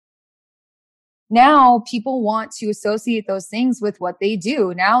now people want to associate those things with what they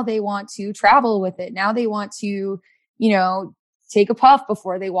do. Now they want to travel with it. Now they want to, take a puff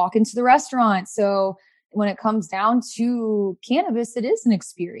before they walk into the restaurant. So when it comes down to cannabis, it is an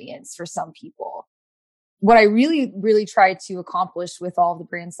experience for some people. What I really, really try to accomplish with all the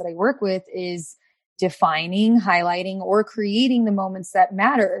brands that I work with is defining, highlighting, or creating the moments that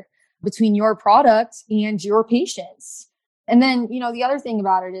matter between your product and your patients. And then, the other thing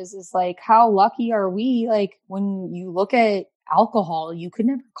about it is like, how lucky are we? Like, when you look at alcohol, you could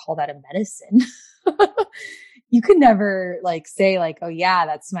never call that a medicine. You could never say oh yeah,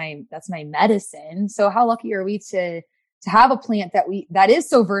 that's my medicine. So how lucky are we to have a plant that is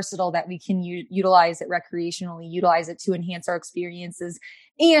so versatile that we can utilize it recreationally, utilize it to enhance our experiences,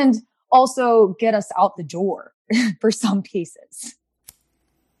 and also get us out the door for some cases.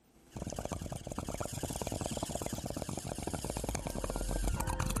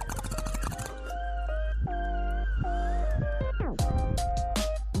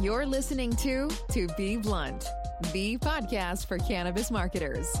 You're listening to Be Blunt, the podcast for cannabis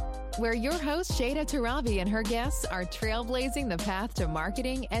marketers, where your host Shada Tarabi and her guests are trailblazing the path to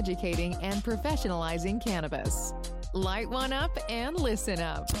marketing, educating, and professionalizing cannabis. Light one up and listen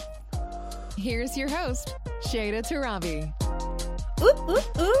up. Here's your host, Shada Tarabi.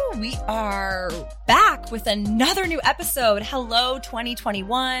 We are back with another new episode. Hello,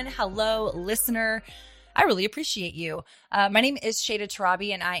 2021. Hello, listener. I really appreciate you. My name is Shada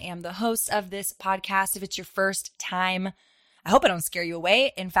Tarabi, and I am the host of this podcast. If it's your first time, I hope I don't scare you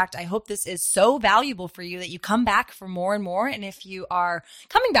away. In fact, I hope this is so valuable for you that you come back for more and more. And if you are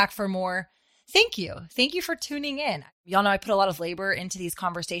coming back for more, thank you. Thank you for tuning in. Y'all know I put a lot of labor into these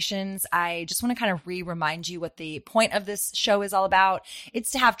conversations. I just want to kind of remind you what the point of this show is all about.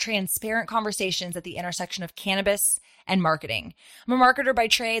 It's to have transparent conversations at the intersection of cannabis and marketing. I'm a marketer by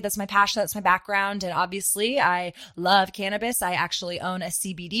trade. That's my passion. That's my background. And obviously, I love cannabis. I actually own a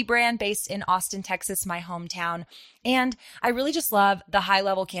CBD brand based in Austin, Texas, my hometown. And I really just love the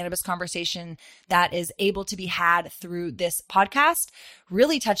high-level cannabis conversation that is able to be had through this podcast,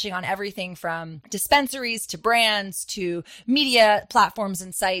 really touching on everything from dispensaries to brands to media platforms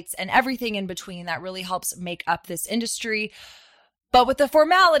and sites and everything in between that really helps make up this industry. But with the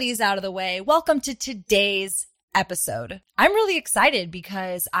formalities out of the way, welcome to today's episode. I'm really excited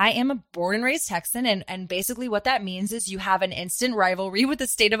because I am a born and raised Texan, and basically what that means is you have an instant rivalry with the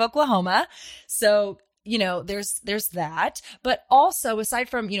state of Oklahoma. So there's that. But also, aside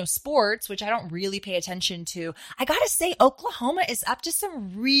from, sports, which I don't really pay attention to, I gotta say, Oklahoma is up to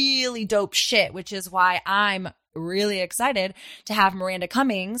some really dope shit, which is why I'm really excited to have Miranda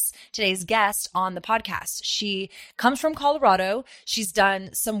Cummings, today's guest, on the podcast. She comes from Colorado. She's done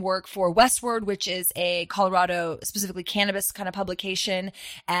some work for Westward, which is a Colorado, specifically cannabis kind of publication.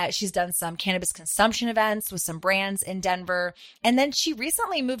 She's done some cannabis consumption events with some brands in Denver. And then she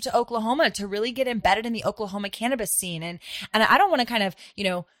recently moved to Oklahoma to really get embedded in the Oklahoma cannabis scene. And I don't want to kind of,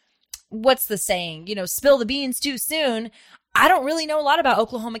 what's the saying, spill the beans too soon. I don't really know a lot about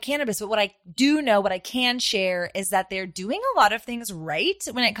Oklahoma cannabis, but what I do know, what I can share is that they're doing a lot of things right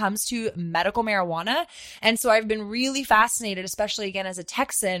when it comes to medical marijuana. And so I've been really fascinated, especially again, as a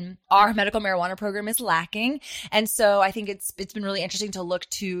Texan, our medical marijuana program is lacking. And so I think it's been really interesting to look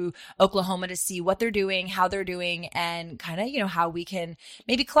to Oklahoma to see what they're doing, how they're doing, and kind of, how we can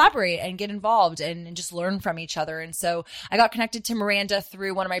maybe collaborate and get involved and just learn from each other. And so I got connected to Miranda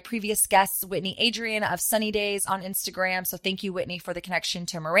through one of my previous guests, Whitney Adrian of Sunny Days on Instagram. So thank you, Whitney, for the connection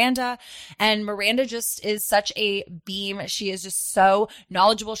to Miranda. And Miranda just is such a beam. She is just so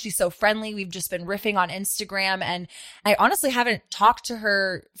knowledgeable. She's so friendly. We've just been riffing on Instagram, and I honestly haven't talked to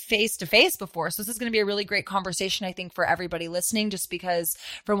her face to face before. So this is going to be a really great conversation, I think, for everybody listening, just because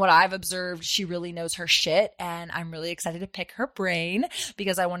from what I've observed, she really knows her shit. And I'm really excited to pick her brain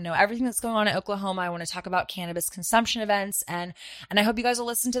because I want to know everything that's going on in Oklahoma. I want to talk about cannabis consumption events, and I hope you guys will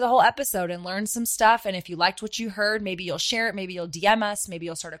listen to the whole episode and learn some stuff. And if you liked what you heard, maybe you'll share it, maybe you'll DM us, maybe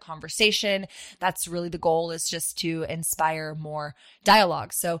you'll start a conversation. That's really the goal, is just to inspire more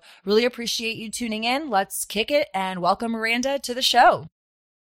dialogue. So really appreciate you tuning in. Let's kick it and welcome Miranda to the show.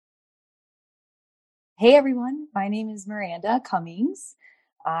 Hey everyone, my name is Miranda Cummings.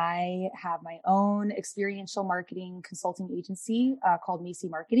 I have my own experiential marketing consulting agency called Macy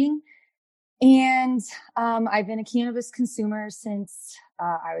Marketing. And I've been a cannabis consumer since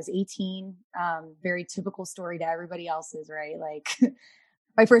I was 18. Very typical story to everybody else's, right? Like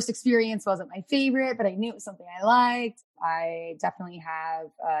my first experience wasn't my favorite, but I knew it was something I liked. I definitely have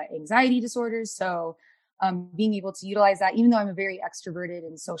anxiety disorders. So being able to utilize that, even though I'm a very extroverted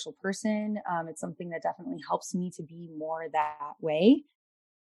and social person, it's something that definitely helps me to be more that way.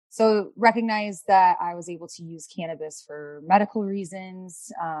 So recognized that I was able to use cannabis for medical reasons,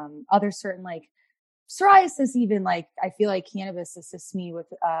 other certain like psoriasis, even like I feel like cannabis assists me with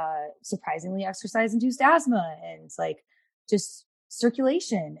surprisingly exercise induced asthma and like just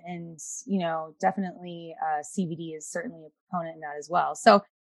circulation. And, definitely CBD is certainly a proponent in that as well. So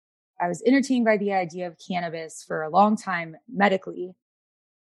I was entertained by the idea of cannabis for a long time medically,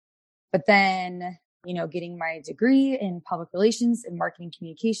 but then, getting my degree in public relations and marketing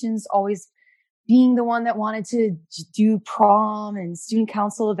communications, always being the one that wanted to do prom and student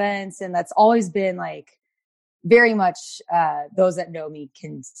council events. And that's always been like very much, those that know me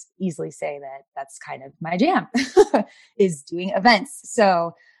can easily say that that's kind of my jam is doing events.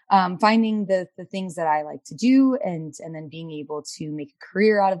 So, finding the things that I like to do and then being able to make a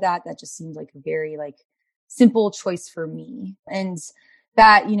career out of that just seemed like a very like simple choice for me. And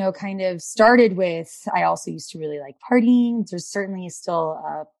that, kind of started with, I also used to really like partying. There's certainly still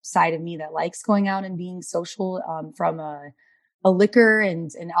a side of me that likes going out and being social, from a liquor and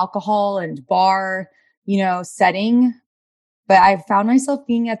an alcohol and bar, setting. But I found myself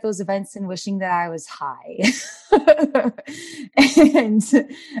being at those events and wishing that I was high. And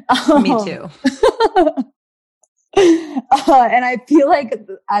Me too. And I feel like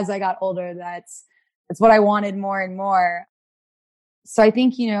as I got older, that's what I wanted more and more. So I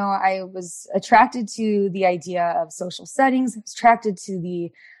think, I was attracted to the idea of social settings. I was attracted to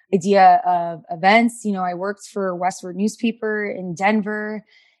the idea of events. I worked for Westward newspaper in Denver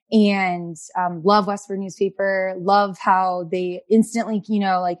and, love Westward newspaper, love how they instantly,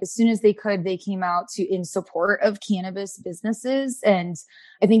 like as soon as they could, they came out in support of cannabis businesses. And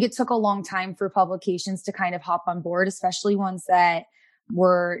I think it took a long time for publications to kind of hop on board, especially ones that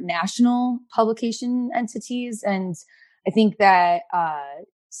were national publication entities. And I think that,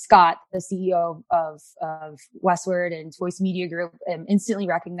 Scott, the CEO of Westward and Voice Media Group, instantly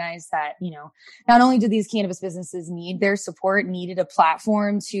recognized that, not only do these cannabis businesses need their support, needed a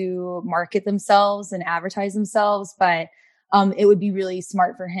platform to market themselves and advertise themselves, but it would be really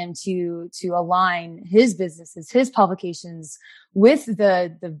smart for him to align his businesses, his publications with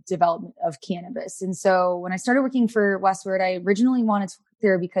the development of cannabis. And so when I started working for Westward, I originally wanted to work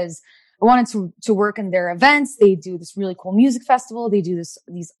there because I wanted to work in their events. They do this really cool music festival. They do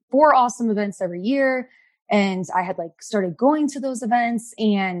these 4 awesome events every year. And I had like started going to those events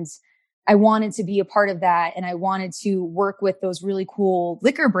and I wanted to be a part of that. And I wanted to work with those really cool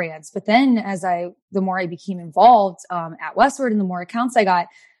liquor brands. But then the more I became involved, at Westward and the more accounts I got,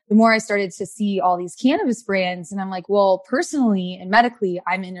 the more I started to see all these cannabis brands. And I'm like, well, personally and medically,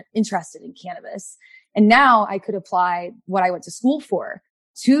 I'm interested in cannabis. And now I could apply what I went to school for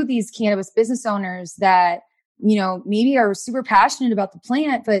to these cannabis business owners that, maybe are super passionate about the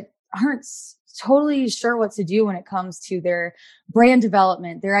plant, but aren't totally sure what to do when it comes to their brand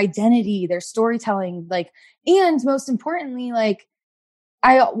development, their identity, their storytelling, and most importantly,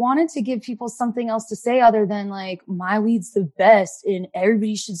 I wanted to give people something else to say other than my weed's the best and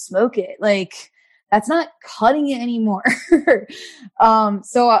everybody should smoke it. That's not cutting it anymore.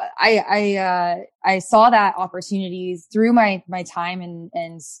 So I saw that opportunities through my time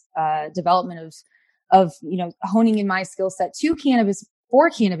and development of honing in my skill set to cannabis for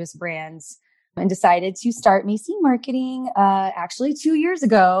cannabis brands, and decided to start Macy Marketing. Actually 2 years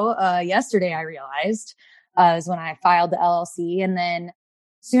ago, yesterday I realized, is when I filed the LLC. And then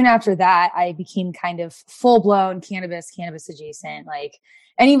soon after that, I became kind of full blown cannabis adjacent,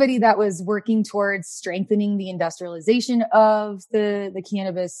 anybody that was working towards strengthening the industrialization of the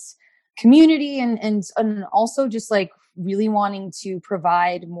cannabis community and also just really wanting to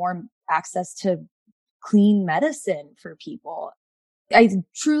provide more access to clean medicine for people. I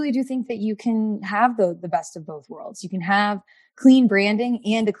truly do think that you can have the best of both worlds. You can have clean branding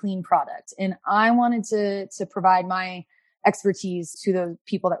and a clean product. And I wanted to provide my expertise to the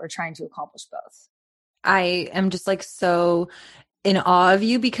people that were trying to accomplish both. I am just so in awe of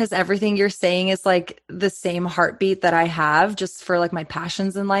you because everything you're saying is the same heartbeat that I have just for my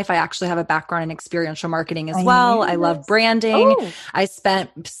passions in life. I actually have a background in experiential marketing as well. I love branding. Oh. I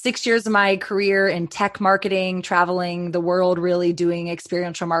spent 6 years of my career in tech marketing, traveling the world, really doing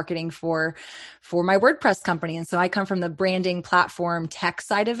experiential marketing for my WordPress company. And so I come from the branding platform tech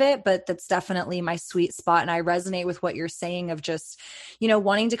side of it, but that's definitely my sweet spot. And I resonate with what you're saying of just,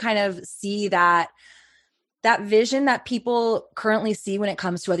 wanting to kind of see that vision that people currently see when it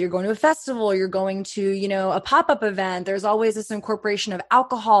comes to whether you're going to a festival or you're going to, a pop-up event. There's always this incorporation of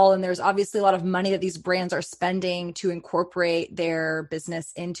alcohol, and there's obviously a lot of money that these brands are spending to incorporate their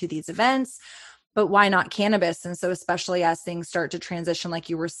business into these events. But why not cannabis? And so especially as things start to transition, like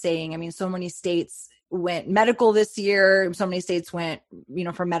you were saying, so many states went medical this year. So many states went,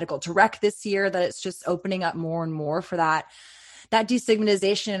 from medical to rec this year, that it's just opening up more and more for that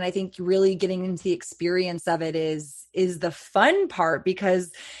destigmatization. And I think really getting into the experience of it is the fun part,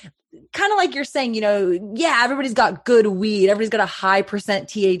 because kind of like you're saying, everybody's got good weed. Everybody's got a high percent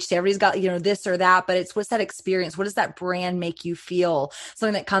THC. Everybody's got, this or that, but it's what's that experience? What does that brand make you feel?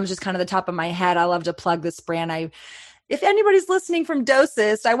 Something that comes just kind of the top of my head. I love to plug this brand. If anybody's listening from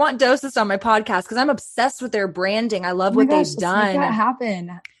Dosist, I want Dosist on my podcast because I'm obsessed with their branding. I love what they've done. Let's make that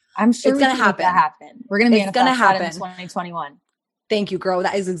happen. I'm sure it's going to happen. We're going to manifest that in 2021. Thank you, girl.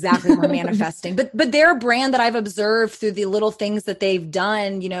 That is exactly what we're manifesting. But they're a brand that I've observed through the little things that they've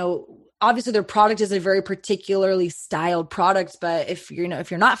done. Obviously their product is a very particularly styled product, but if you're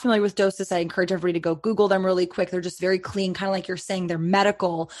not familiar with Dosis, I encourage everybody to go Google them really quick. They're just very clean, kind of like you're saying, they're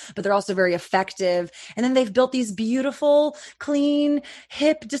medical, but they're also very effective. And then they've built these beautiful, clean,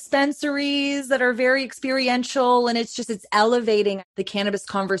 hip dispensaries that are very experiential. And it's elevating the cannabis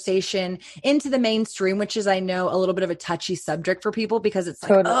conversation into the mainstream, which is, I know, a little bit of a touchy subject for people, because it's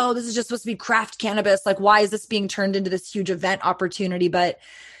like, oh, this is just supposed to be craft cannabis. Like, why is this being turned into this huge event opportunity? But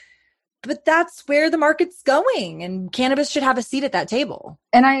that's where the market's going, and cannabis should have a seat at that table.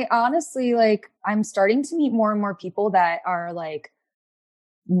 And I honestly, I'm starting to meet more and more people that are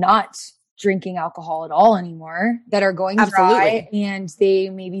not drinking alcohol at all anymore, that are going dry, and they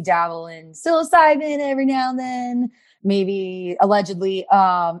maybe dabble in psilocybin every now and then, maybe allegedly,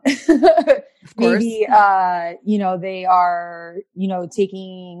 maybe, they are,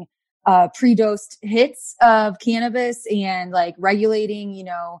 taking pre-dosed hits of cannabis and regulating,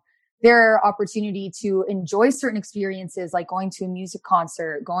 their opportunity to enjoy certain experiences, like going to a music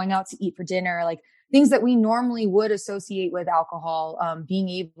concert, going out to eat for dinner, things that we normally would associate with alcohol, being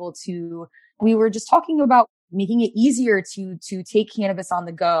able to, we were just talking about making it easier to take cannabis on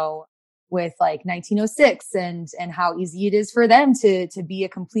the go with 1906 and how easy it is for them to be a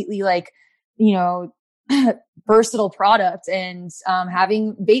completely versatile product, and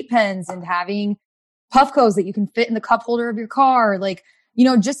having vape pens and having Puffcos that you can fit in the cup holder of your car,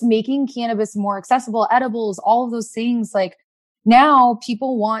 just making cannabis more accessible, edibles, all of those things. Now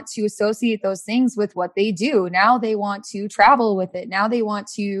people want to associate those things with what they do. Now they want to travel with it. Now they want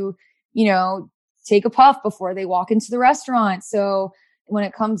to, take a puff before they walk into the restaurant. So when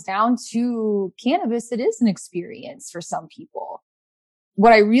it comes down to cannabis, it is an experience for some people.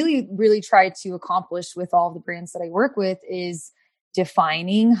 What I really, really try to accomplish with all of the brands that I work with is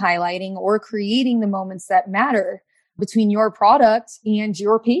defining, highlighting, or creating the moments that matter between your product and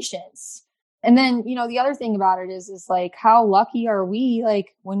your patients. And then, the other thing about it is how lucky are we?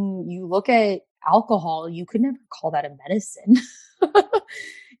 When you look at alcohol, you could never call that a medicine.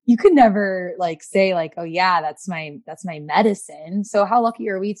 You could never say oh yeah, that's my medicine. So how lucky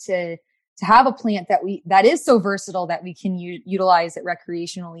are we to have a plant that is so versatile that we can utilize it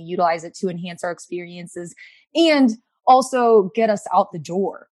recreationally, utilize it to enhance our experiences, and also get us out the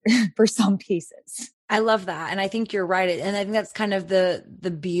door for some cases. I love that. And I think you're right. And I think that's kind of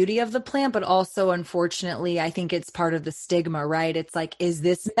the beauty of the plant, but also, unfortunately, I think it's part of the stigma, right? It's is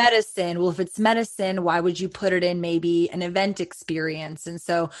this medicine? Well, if it's medicine, why would you put it in maybe an event experience? And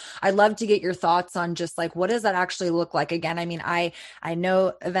so I'd love to get your thoughts on just what does that actually look like? Again, I mean, I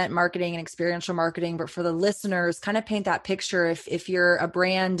know event marketing and experiential marketing, but for the listeners, kind of paint that picture. If you're a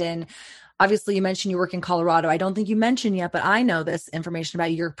brand, and obviously, you mentioned you work in Colorado. I don't think you mentioned yet, but I know this information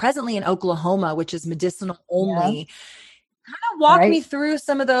about you. You're presently in Oklahoma, which is medicinal only. Yeah. Kind of walk me through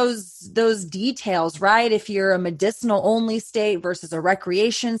some of those details, right? If you're a medicinal only state versus a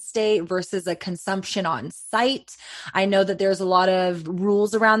recreation state versus a consumption on site. I know that there's a lot of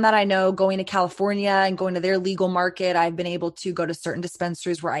rules around that. I know going to California and going to their legal market, I've been able to go to certain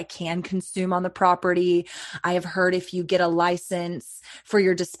dispensaries where I can consume on the property. I have heard if you get a license for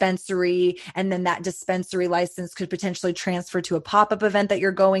your dispensary, and then that dispensary license could potentially transfer to a pop-up event that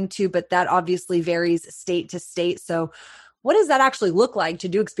you're going to, but that obviously varies state to state. So what does that actually look like to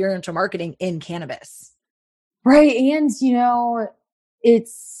do experiential marketing in cannabis? Right. And,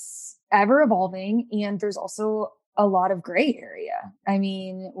 it's ever evolving, and there's also a lot of gray area. I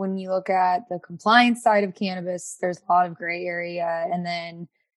mean, when you look at the compliance side of cannabis, there's a lot of gray area, and then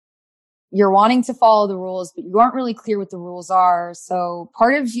you're wanting to follow the rules, but you aren't really clear what the rules are. So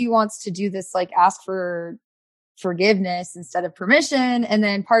part of you wants to do this, ask for forgiveness instead of permission. And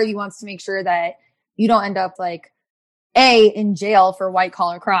then part of you wants to make sure that you don't end up A, in jail for white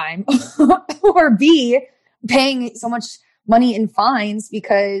collar crime, or B, paying so much money in fines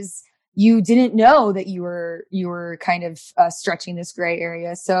because you didn't know that you were kind of stretching this gray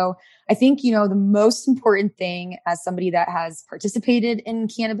area. So I think, the most important thing as somebody that has participated in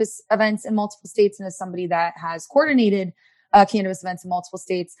cannabis events in multiple states and as somebody that has coordinated cannabis events in multiple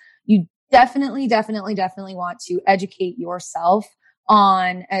states, you definitely want to educate yourself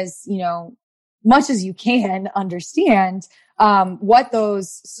on, as much as you can understand what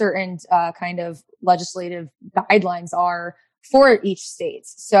those certain kind of legislative guidelines are for each state.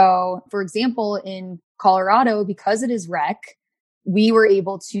 So, for example, in Colorado, because it is rec, we were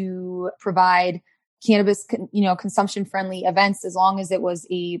able to provide cannabis, consumption friendly events as long as it was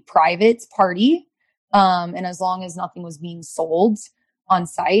a private party, and as long as nothing was being sold on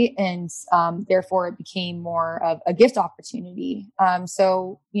site, and therefore it became more of a gift opportunity.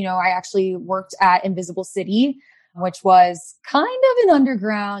 So, I actually worked at Invisible City, which was kind of an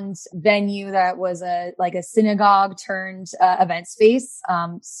underground venue that was a synagogue turned event space.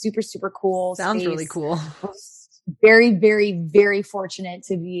 Super cool. Sounds space. Really cool. Very, very, very fortunate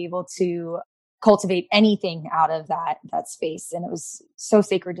to be able to cultivate anything out of that space. And it was so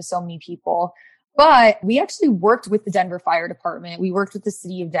sacred to so many people. But we actually worked with the Denver Fire Department. We worked with the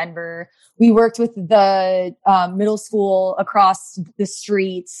city of Denver. We worked with the middle school across the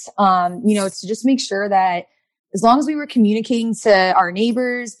streets, to just make sure that as long as we were communicating to our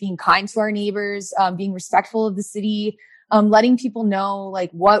neighbors, being kind to our neighbors, being respectful of the city, letting people know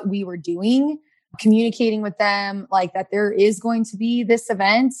what we were doing, communicating with them that there is going to be this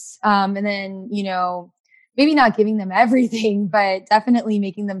event, and then maybe not giving them everything, but definitely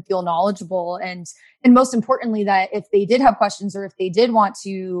making them feel knowledgeable, and most importantly, that if they did have questions or if they did want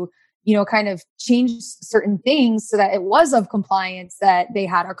to kind of change certain things so that it was of compliance, that they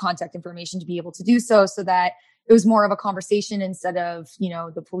had our contact information to be able to do so that it was more of a conversation instead of,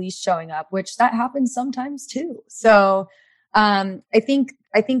 the police showing up, which that happens sometimes too. So, I think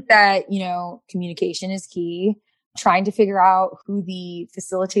that, communication is key, trying to figure out who the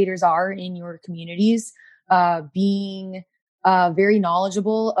facilitators are in your communities, being, very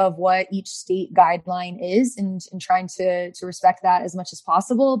knowledgeable of what each state guideline is and trying to respect that as much as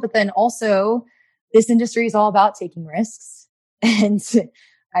possible. But then also this industry is all about taking risks, and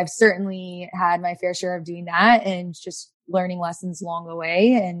I've certainly had my fair share of doing that and just learning lessons along the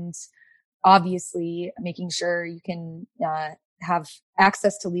way, and obviously making sure you can have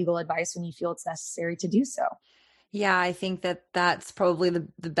access to legal advice when you feel it's necessary to do so. Yeah, I think that that's probably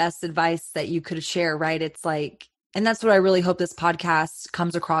the best advice that you could share, right? It's and that's what I really hope this podcast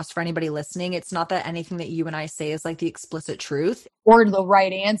comes across for anybody listening. It's not that anything that you and I say is the explicit truth or the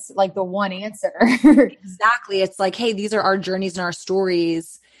right answer, the one answer. Exactly. It's hey, these are our journeys and our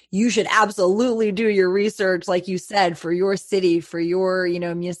stories. You should absolutely do your research, like you said, for your city, for your,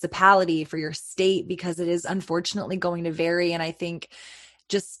 municipality, for your state, because it is unfortunately going to vary. And I think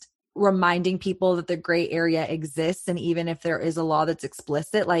just reminding people that the gray area exists. And even if there is a law that's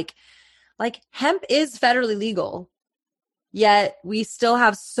explicit, like hemp is federally legal, yet we still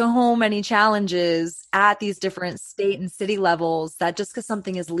have so many challenges at these different state and city levels that just because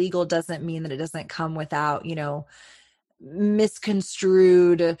something is legal doesn't mean that it doesn't come without,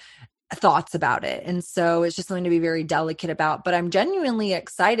 misconstrued thoughts about it. And so it's just something to be very delicate about, but I'm genuinely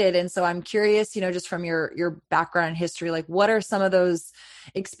excited. And so I'm curious, just from your background and history, what are some of those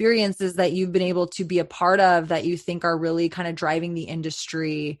experiences that you've been able to be a part of that you think are really kind of driving the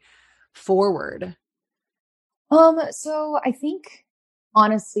industry forward? So I think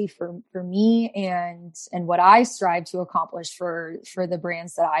honestly for me and what I strive to accomplish for the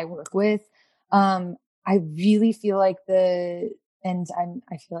brands that I work with, I really feel like I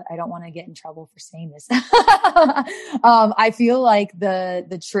don't want to get in trouble for saying this. I feel like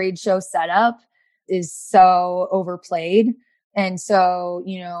the trade show setup is so overplayed. And so,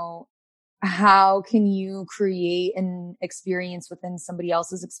 how can you create an experience within somebody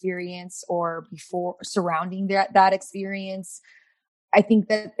else's experience or before surrounding that experience? I think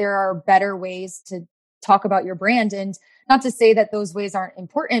that there are better ways to talk about your brand, and not to say that those ways aren't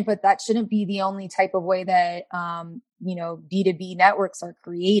important, but that shouldn't be the only type of way that, B2B networks are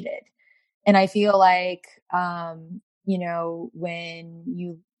created. And I feel like, when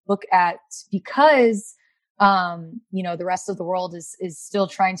you look at, because the rest of the world is still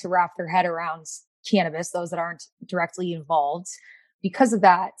trying to wrap their head around cannabis, those that aren't directly involved. Because of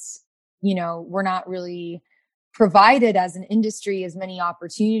that, we're not really provided as an industry as many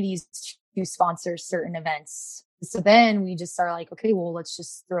opportunities to sponsor certain events. So then we just are okay, well, let's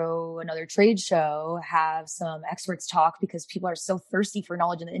just throw another trade show, have some experts talk because people are so thirsty for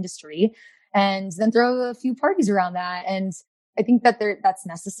knowledge in the industry, and then throw a few parties around that. And I think that that's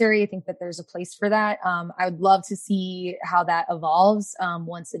necessary. I think that there's a place for that. I would love to see how that evolves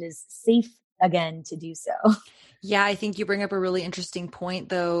once it is safe again to do so. Yeah, I think you bring up a really interesting point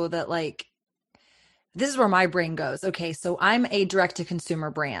though, that like, this is where my brain goes. Okay, so I'm a direct to consumer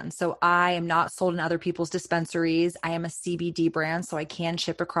brand. So I am not sold in other people's dispensaries. I am a CBD brand, so I can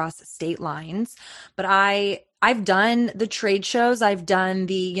ship across state lines. But I've done the trade shows, I've done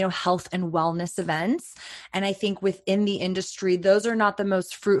the, health and wellness events. And I think within the industry, those are not the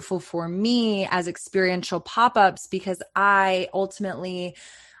most fruitful for me as experiential pop-ups, because I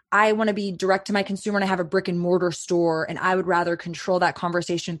want to be direct to my consumer, and I have a brick and mortar store, and I would rather control that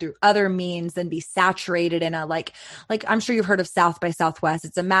conversation through other means than be saturated in a like I'm sure you've heard of South by Southwest.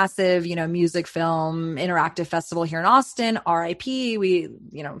 It's a massive, music, film, interactive festival here in Austin. RIP. It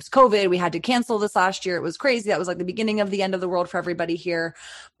was COVID. We had to cancel this last year. It was crazy. That was like the beginning of the end of the world for everybody here.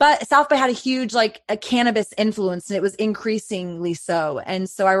 But South by had a huge, a cannabis influence, and it was increasingly so. And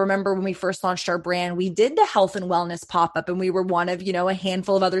so I remember when we first launched our brand, we did the health and wellness pop-up, and we were one of, a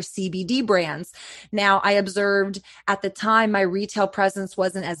handful of other CBD brands. Now, I observed at the time my retail presence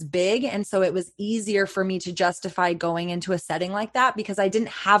wasn't as big, and so it was easier for me to justify going into a setting like that because I didn't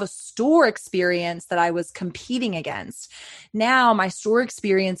have a store experience that I was competing against. Now, my store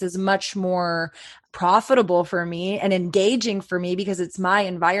experience is much more profitable for me and engaging for me because it's my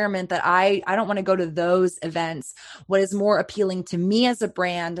environment that I don't want to go to those events. What is more appealing to me as a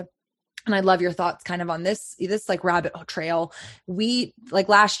brand, and I love your thoughts kind of on this like rabbit trail. We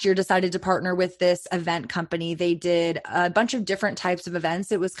last year decided to partner with this event company. They did a bunch of different types of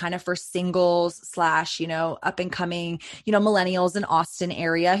events. It was kind of for singles / up and coming, millennials in Austin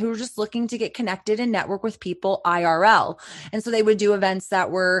area who were just looking to get connected and network with people IRL. And so they would do events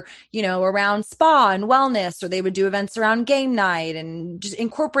that were, around spa and wellness, or they would do events around game night and just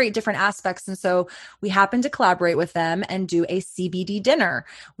incorporate different aspects. And so we happened to collaborate with them and do a CBD dinner.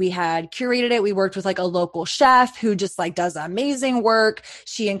 We had curated it. We worked with a local chef who just does amazing work.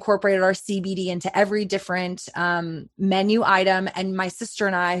 She incorporated our CBD into every different menu item. And my sister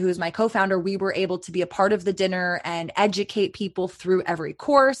and I, who is my co-founder, we were able to be a part of the dinner and educate people through every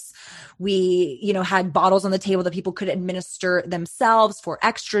course. We, had bottles on the table that people could administer themselves for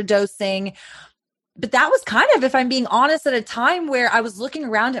extra dosing. But that was kind of, if I'm being honest, at a time where I was looking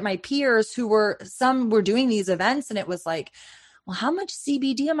around at my peers some were doing these events, and it was like, well, how much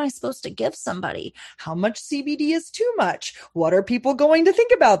CBD am I supposed to give somebody? How much CBD is too much? What are people going to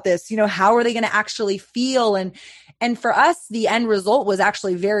think about this? How are they going to actually feel? And for us, the end result was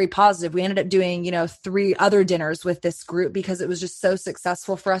actually very positive. We ended up doing, 3 other dinners with this group because it was just so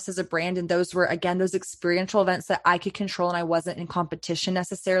successful for us as a brand. And those were, again, those experiential events that I could control, and I wasn't in competition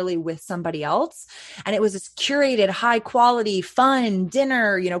necessarily with somebody else. And it was this curated, high quality, fun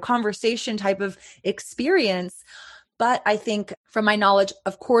dinner, conversation type of experience. But I think from my knowledge,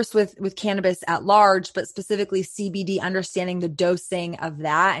 of course, with cannabis at large, but specifically CBD, understanding the dosing of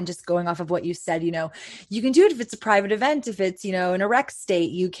that and just going off of what you said, you can do it if it's a private event, if it's, in a rec state,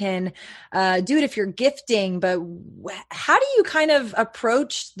 you can do it if you're gifting. But how do you kind of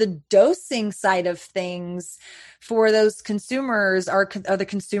approach the dosing side of things for those consumers? Are the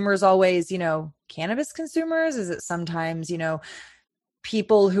consumers always, cannabis consumers? Is it sometimes,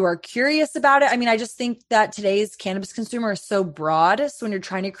 people who are curious about it? I mean, I just think that today's cannabis consumer is so broad. So when you're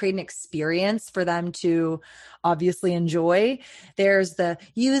trying to create an experience for them to obviously enjoy, there's the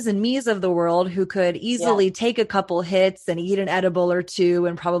yous and me's of the world who could easily take a couple hits and eat an edible or two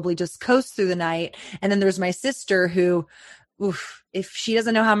and probably just coast through the night. And then there's my sister who, if she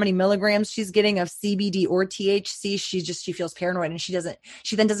doesn't know how many milligrams she's getting of CBD or THC, she feels paranoid, and she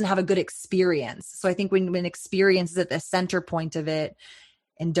then doesn't have a good experience. So I think when experience is at the center point of it,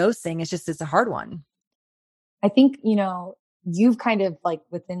 and dosing, it's a hard one. I think, you've kind of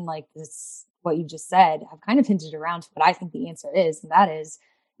within this, what you just said, have kind of hinted around to what I think the answer is. And that is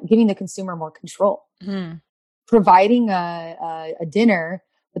giving the consumer more control, providing a dinner,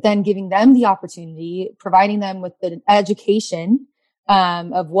 but then giving them the opportunity, providing them with the education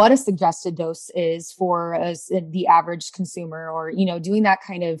of what a suggested dose is for the average consumer, or, doing that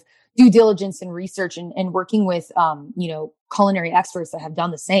kind of due diligence and research and working with, culinary experts that have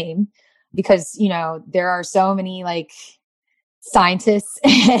done the same, because, there are so many scientists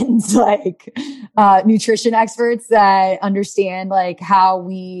and nutrition experts that understand how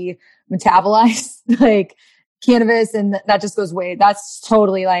we metabolize cannabis. And that just goes way, that's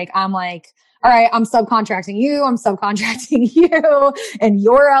totally I'm all right, I'm subcontracting you and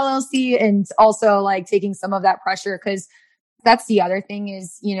your LLC. And also taking some of that pressure. 'Cause that's the other thing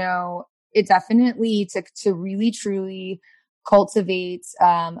is, it definitely to really truly cultivate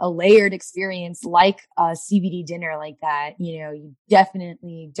a layered experience like a CBD dinner like that, you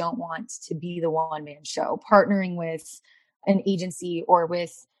definitely don't want to be the one man show. Partnering with an agency or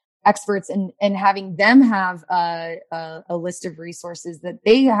with experts and having them have a list of resources that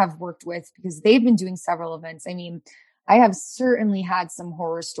they have worked with because they've been doing several events. I mean, I have certainly had some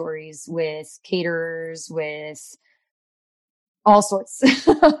horror stories with caterers, with all sorts.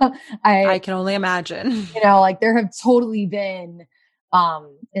 I can only imagine. Like there have totally been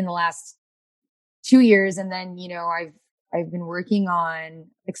in the last 2 years, and then I've been working on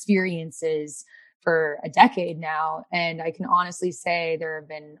experiences for a decade now, and I can honestly say there have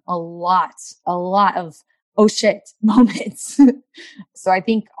been a lot of oh shit moments. So I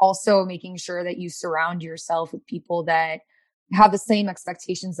think also making sure that you surround yourself with people that have the same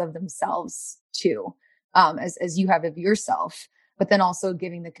expectations of themselves too, as you have of yourself, but then also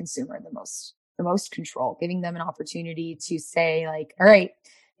giving the consumer the most control, giving them an opportunity to say like, all right,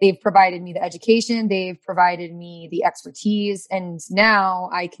 they've provided me the education, they've provided me the expertise, and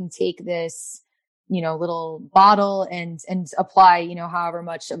now I can take this, little bottle and apply, however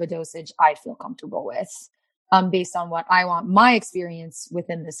much of a dosage I feel comfortable with, based on what I want my experience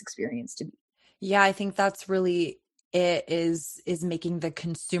within this experience to be. Yeah, I think that's really it is making the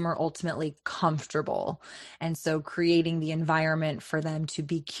consumer ultimately comfortable. And so creating the environment for them to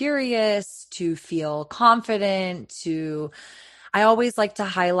be curious, to feel confident, I always like to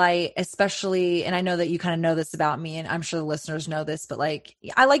highlight, especially, and I know that you kind of know this about me, and I'm sure the listeners know this, but like,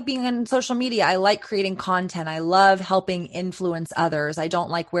 I like being on social media. I like creating content. I love helping influence others. I don't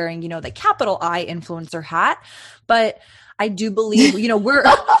like wearing, the capital I influencer hat, but I do believe, we're,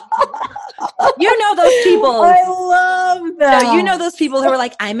 those people. I love that. No, those people who are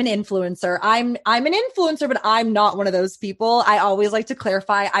like, I'm an influencer. I'm an influencer, but I'm not one of those people. I always like to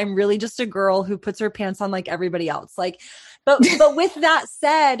clarify. I'm really just a girl who puts her pants on like everybody else. But with that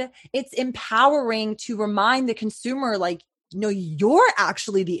said, it's empowering to remind the consumer, like, no, you're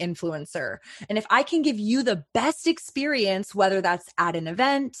actually the influencer. And if I can give you the best experience, whether that's at an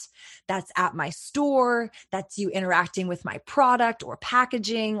event, that's at my store, that's you interacting with my product or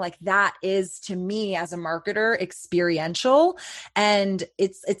packaging, like that is to me as a marketer experiential. And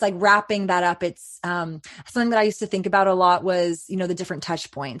it's like wrapping that up. It's something that I used to think about a lot was, the different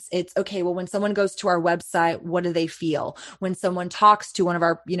touch points. It's okay. Well, when someone goes to our website, what do they feel? When someone talks to one of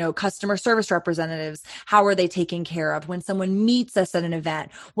our, customer service representatives, how are they taken care of? When someone meets us at an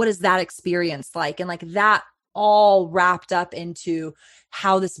event, what is that experience like? And like that all wrapped up into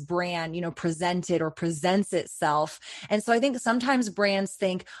how this brand, presented or presents itself. And so I think sometimes brands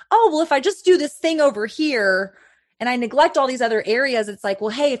think, oh, well, if I just do this thing over here and I neglect all these other areas, it's like,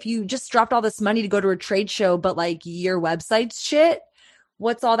 well, hey, if you just dropped all this money to go to a trade show, but like your website's shit,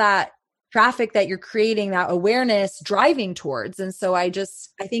 what's all that traffic that you're creating, that awareness driving towards? And so I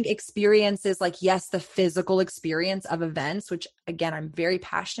think experience is like, yes, the physical experience of events, which again, I'm very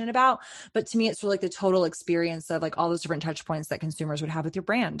passionate about, but to me, it's really like the total experience of like all those different touch points that consumers would have with your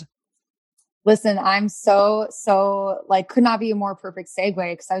brand. Listen, I'm so like could not be a more perfect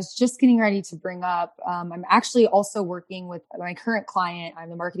segue, because I was just getting ready to bring up, I'm actually also working with my current client. I'm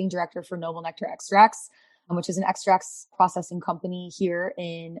the marketing director for Noble Nectar Extracts, which is an extracts processing company here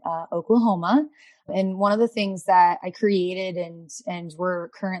in Oklahoma. And one of the things that I created and we're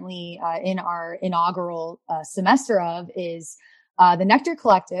currently in our inaugural semester of is the Nectar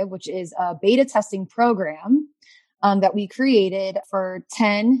Collective, which is a beta testing program that we created for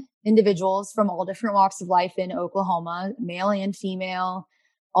 10 individuals from all different walks of life in Oklahoma, male and female,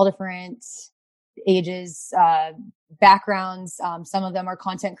 all different ages, backgrounds. Some of them are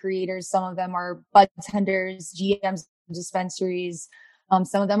content creators. Some of them are bud tenders, GMs, dispensaries.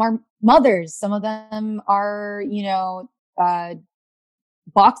 Some of them are mothers. Some of them are,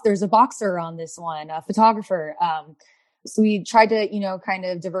 there's a boxer on this one, a photographer. So we tried to, kind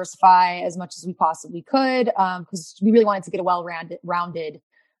of diversify as much as we possibly could, because we really wanted to get a well-rounded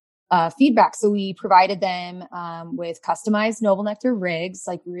feedback. So we provided them with customized Noble Nectar rigs,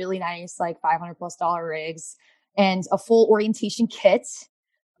 like really nice, like $500+ rigs, and a full orientation kit,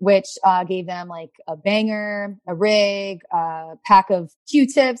 which gave them like a banger, a rig, a pack of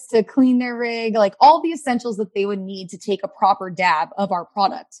Q-tips to clean their rig, like all the essentials that they would need to take a proper dab of our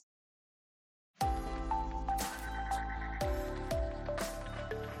product.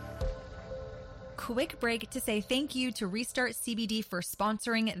 quick break to say thank you to Restart CBD for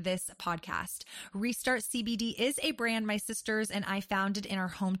sponsoring this podcast. Restart CBD is a brand my sisters and I founded in our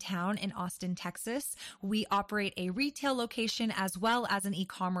hometown in Austin, Texas. We operate a retail location as well as an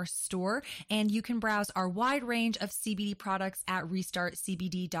e-commerce store, and you can browse our wide range of CBD products at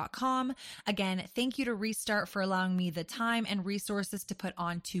restartcbd.com. Again, thank you to Restart for allowing me the time and resources to put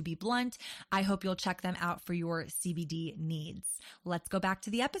on To Be Blunt. I hope you'll check them out for your CBD needs. Let's go back to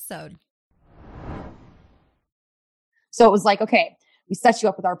the episode. So it was like, okay, we set you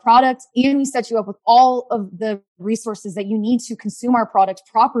up with our product and we set you up with all of the resources that you need to consume our product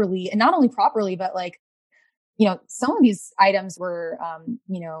properly. And not only properly, but like, some of these items were,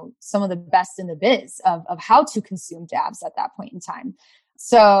 some of the best in the biz of how to consume dabs at that point in time.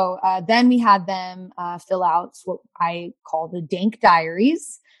 So then we had them fill out what I call the dank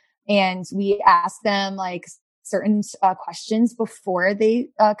diaries. And we asked them like certain questions before they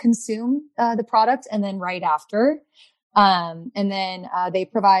consume the product and then right after. And then they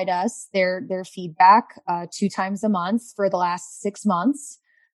provide us their feedback 2 times a month for the last 6 months.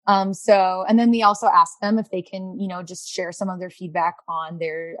 And then we also ask them if they can, just share some of their feedback on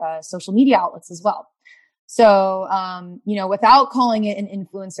their social media outlets as well. So, without calling it an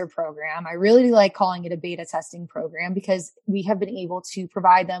influencer program, I really like calling it a beta testing program because we have been able to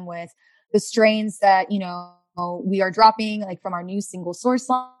provide them with the strains that, we are dropping like from our new single source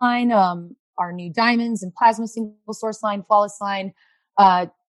line, our new diamonds and plasma single source line, flawless line,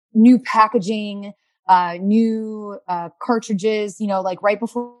 new packaging, new cartridges, like right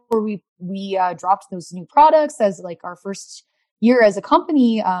before we dropped those new products as like our first year as a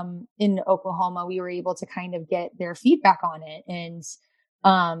company in Oklahoma, we were able to kind of get their feedback on it. And,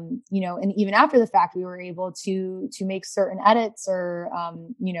 and even after the fact, we were able to make certain edits or,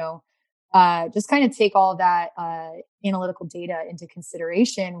 just kind of take all that analytical data into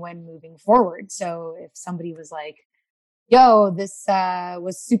consideration when moving forward. So if somebody was like, yo, this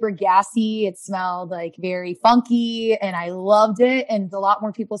was super gassy, it smelled like very funky and I loved it, and a lot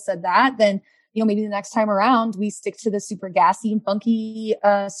more people said that, then maybe the next time around we stick to the super gassy and funky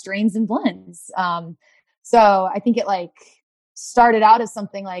strains and blends. So I think it like started out as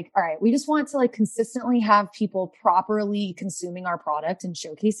something like, all right, we just want to like consistently have people properly consuming our product and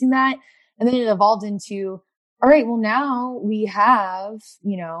showcasing that. And then it evolved into, all right, well now we have,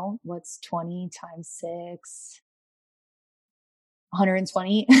 what's 20 times 6?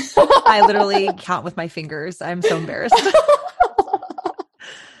 120. I literally count with my fingers. I'm so embarrassed.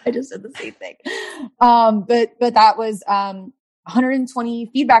 I just said the same thing. But that was 120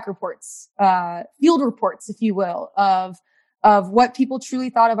 feedback reports, field reports, if you will, of what people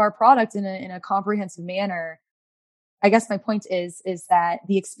truly thought of our product in a comprehensive manner. I guess my point is that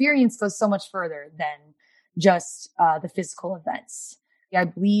the experience goes so much further than just the physical events. I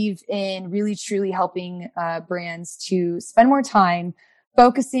believe in really truly helping brands to spend more time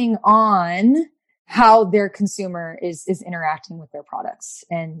focusing on how their consumer is interacting with their products.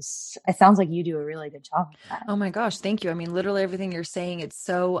 And it sounds like you do a really good job of that. Oh my gosh. Thank you. I mean, literally everything you're saying, it's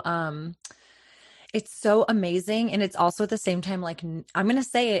so amazing. And it's also at the same time, like, I'm going to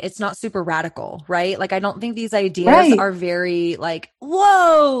say it, it's not super radical, right? Like, I don't think these ideas are very like,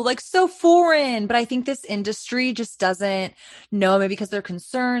 whoa, like so foreign, but I think this industry just doesn't know, maybe because they're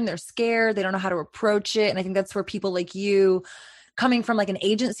concerned, they're scared, they don't know how to approach it. And I think that's where people like you, coming from like an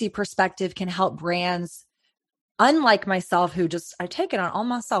agency perspective, can help brands, unlike myself, who just, I take it on all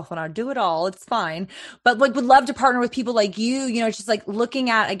myself when I do it all, it's fine. But like would love to partner with people like you, it's just like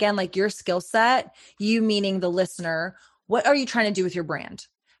looking at, again, like your skill set, you meaning the listener, what are you trying to do with your brand?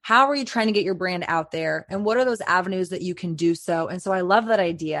 How are you trying to get your brand out there? And what are those avenues that you can do so? And so I love that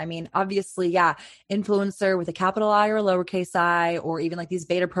idea. I mean, obviously, yeah, influencer with a capital I or a lowercase I, or even like these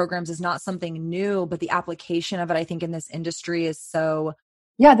beta programs is not something new, but the application of it, I think in this industry is so.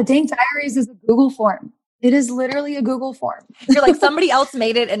 Yeah. The Dank Diaries is a Google form. It is literally a Google form. You're like, somebody else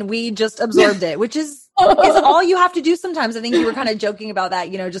made it and we just absorbed it, which is all you have to do sometimes. I think you were kind of joking about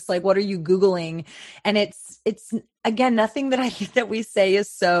that, just like, what are you Googling? And it's again, nothing that I think that we say is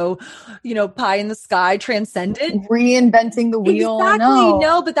so, pie in the sky, transcendent. Reinventing the wheel. Exactly.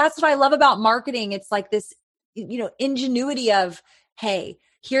 No, but that's what I love about marketing. It's like this, ingenuity of, hey,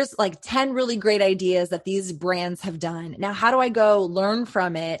 here's like 10 really great ideas that these brands have done. Now, how do I go learn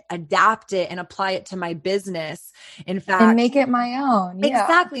from it, adapt it, and apply it to my business? In fact, and make it my own. Yeah.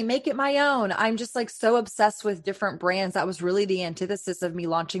 Exactly. Make it my own. I'm just like so obsessed with different brands. That was really the antithesis of me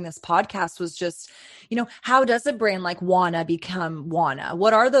launching this podcast, was just, how does a brand like Wana become Wana?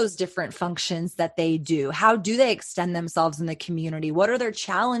 What are those different functions that they do? How do they extend themselves in the community? What are their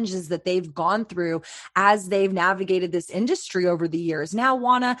challenges that they've gone through as they've navigated this industry over the years? Now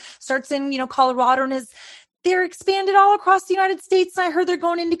Wana starts in, Colorado and they're expanded all across the United States. And I heard they're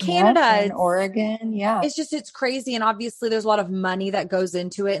going into Canada. Yes, and Oregon. Yeah. It's crazy. And obviously there's a lot of money that goes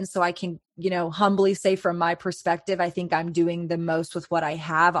into it. And so I can, humbly say from my perspective, I think I'm doing the most with what I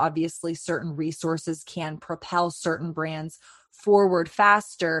have. Obviously certain resources can propel certain brands forward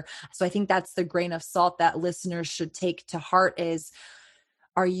faster. So I think that's the grain of salt that listeners should take to heart is,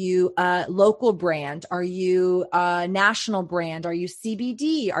 are you a local brand? Are you a national brand? Are you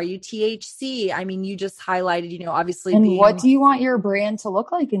CBD? Are you THC? I mean, you just highlighted, obviously. And what do you want your brand to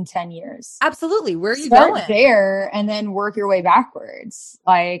look like in 10 years? Absolutely. Where are you Start going? there and then work your way backwards.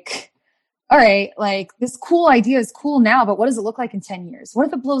 Like, all right, like this cool idea is cool now, but what does it look like in 10 years? What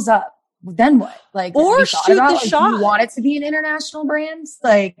if it blows up? Then what? Like, or shoot the shot. Do you want it to be an international brand?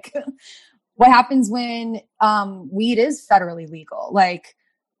 Like, what happens when weed is federally legal? Like,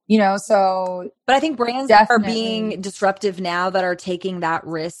 so. But I think brands definitely are being disruptive now that are taking that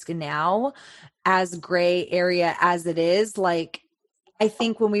risk now, as gray area as it is. Like, I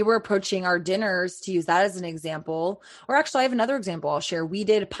think when we were approaching our dinners, to use that as an example, or actually I have another example I'll share. We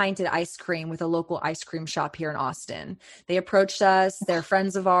did pinted ice cream with a local ice cream shop here in Austin. They approached us. They're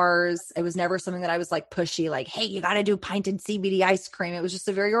friends of ours. It was never something that I was like pushy, like, hey, you got to do pinted CBD ice cream. It was just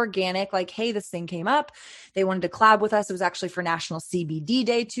a very organic, like, hey, this thing came up. They wanted to collab with us. It was actually for National CBD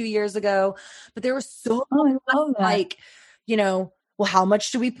Day 2 years ago. But there was so like, well, how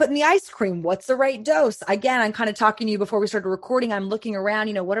much do we put in the ice cream? What's the right dose? Again, I'm kind of talking to you before we started recording. I'm looking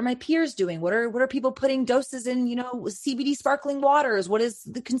around, what are my peers doing? What are people putting doses in, CBD sparkling waters? What is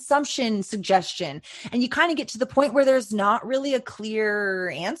the consumption suggestion? And you kind of get to the point where there's not really a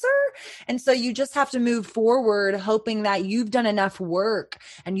clear answer. And so you just have to move forward, hoping that you've done enough work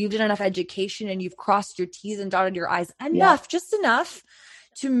and you've done enough education and you've crossed your T's and dotted your I's enough, just enough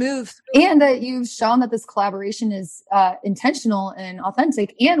to move through. And that you've shown that this collaboration is intentional and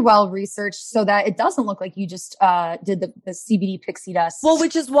authentic and well-researched so that it doesn't look like you just did the CBD pixie dust. Well,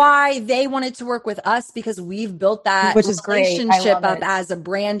 which is why they wanted to work with us, because we've built that relationship up as a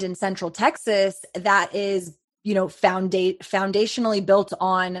brand in Central Texas that is foundationally built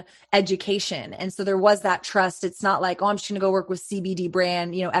on education. And so there was that trust. It's not like, I'm just going to go work with CBD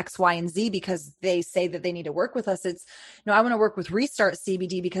brand, X, Y, and Z because they say that they need to work with us. It's, no, I want to work with Restart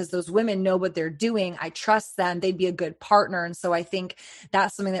CBD because those women know what they're doing. I trust them. They'd be a good partner. And so I think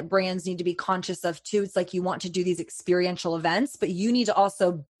that's something that brands need to be conscious of too. It's like, you want to do these experiential events, but you need to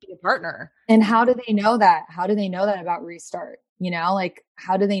also be a partner. And how do they know that? How do they know that about Restart? Like,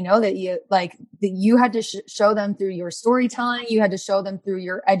 how do they know that you had to show them through your storytelling? You had to show them through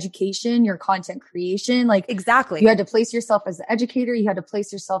your education, your content creation. Like, exactly. You had to place yourself as the educator. You had to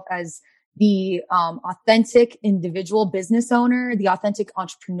place yourself as the authentic individual business owner, the authentic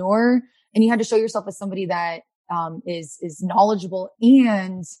entrepreneur. And you had to show yourself as somebody that is knowledgeable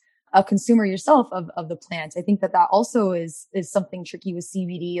and a consumer yourself of the plant. I think that also is something tricky with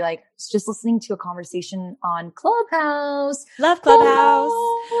CBD. Like, I was just listening to a conversation on Clubhouse. Love Clubhouse,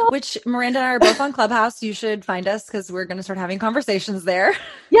 which Miranda and I are both on Clubhouse. You should find us because we're going to start having conversations there.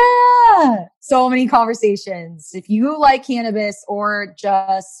 Yeah. So many conversations. If you like cannabis or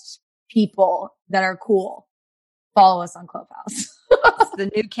just people that are cool, follow us on Clubhouse. It's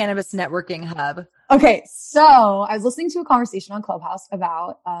the new cannabis networking hub. Okay. So I was listening to a conversation on Clubhouse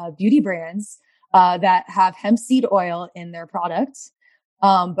about beauty brands that have hemp seed oil in their product,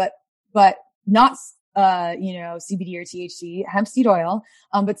 but not CBD or THC, hemp seed oil,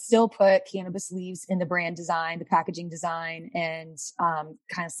 but still put cannabis leaves in the brand design, the packaging design, and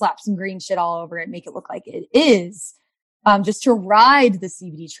kind of slap some green shit all over it, make it look like it is, just to ride the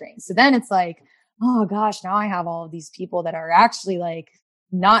CBD train. So then it's like, oh gosh, now I have all of these people that are actually like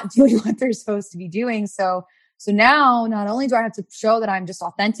not doing what they're supposed to be doing. So now not only do I have to show that I'm just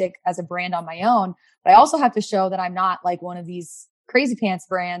authentic as a brand on my own, but I also have to show that I'm not like one of these crazy pants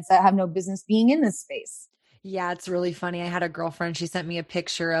brands that have no business being in this space. Yeah, it's really funny. I had a girlfriend, she sent me a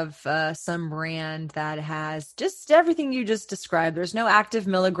picture of some brand that has just everything you just described. There's no active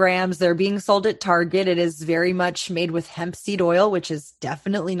milligrams. They're being sold at Target. It is very much made with hemp seed oil, which is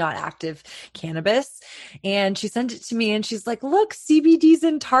definitely not active cannabis. And she sent it to me and she's like, look, CBD's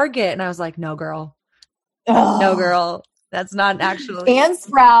in Target. And I was like, no, girl. No, girl. That's not actually. And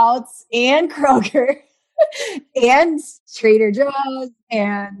Sprouts and Kroger. and Trader Joe's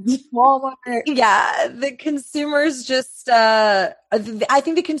and Walmart. Yeah, the consumers just, I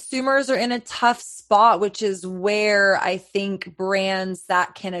think the consumers are in a tough spot, which is where I think brands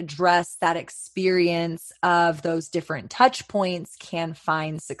that can address that experience of those different touch points can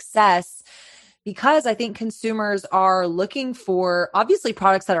find success. Because I think consumers are looking for obviously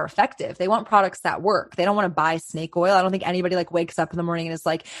products that are effective. They want products that work. They don't want to buy snake oil. I don't think anybody like wakes up in the morning and is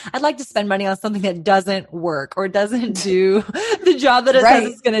like, I'd like to spend money on something that doesn't work or doesn't do the job that it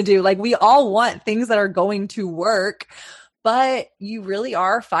says it's going to do. Like we all want things that are going to work, but you really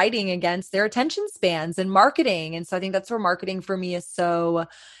are fighting against their attention spans and marketing. And so I think that's where marketing for me is so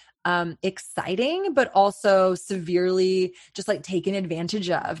exciting, but also severely just like taken advantage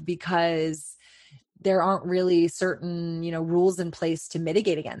of because there aren't really certain, rules in place to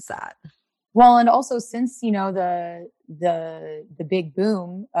mitigate against that. Well, and also since, the big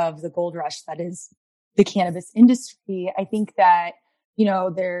boom of the gold rush that is the cannabis industry, I think that,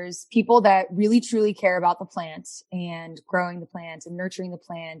 there's people that really truly care about the plant and growing the plant and nurturing the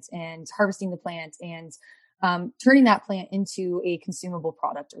plant and harvesting the plant and turning that plant into a consumable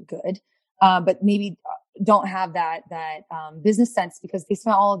product or good. But maybe don't have that business sense because they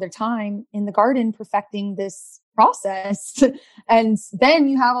spent all of their time in the garden perfecting this process. And then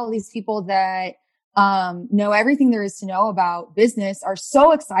you have all these people that know everything there is to know about business, are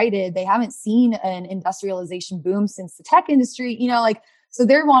so excited. They haven't seen an industrialization boom since the tech industry, so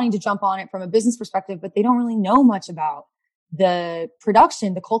they're wanting to jump on it from a business perspective, but they don't really know much about the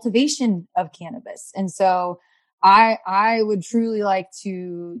production, the cultivation of cannabis. And so I would truly like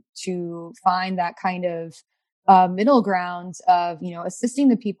to find that kind of middle ground of, assisting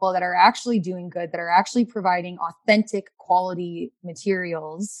the people that are actually doing good, that are actually providing authentic quality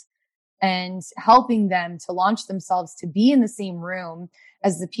materials and helping them to launch themselves to be in the same room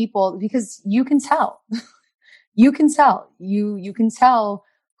as the people, because you can tell, you can tell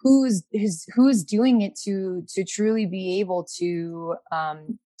who's doing it to truly be able to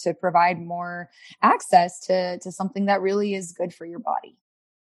provide more access to something that really is good for your body,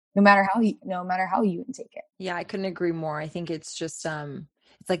 no matter how you intake it. Yeah, I couldn't agree more. I think it's just,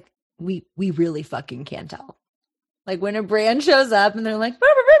 it's like, we really fucking can't tell. Like when a brand shows up and they're like, blah,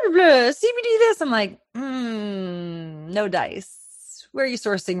 blah, blah, blah, blah, CBD this, I'm like, no dice. Where are you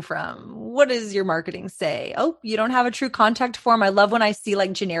sourcing from? What does your marketing say? Oh, you don't have a true contact form. I love when I see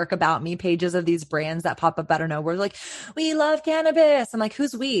like generic about me pages of these brands that pop up out of nowhere. Like, we love cannabis. I'm like,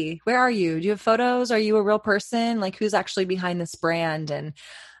 who's we? Where are you? Do you have photos? Are you a real person? Like, who's actually behind this brand? And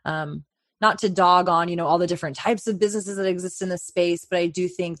not to dog on, all the different types of businesses that exist in this space, but I do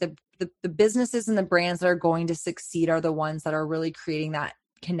think the businesses and the brands that are going to succeed are the ones that are really creating that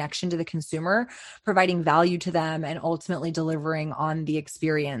connection to the consumer, providing value to them, and ultimately delivering on the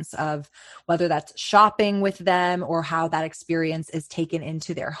experience of whether that's shopping with them or how that experience is taken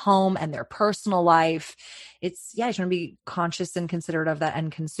into their home and their personal life. It's, you want to be conscious and considerate of that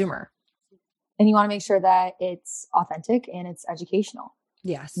end consumer. And you want to make sure that it's authentic and it's educational.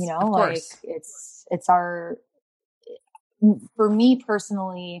 Yes. Of course. For me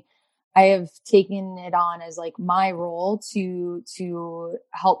personally, I have taken it on as like my role to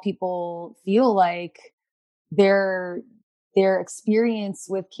help people feel like their experience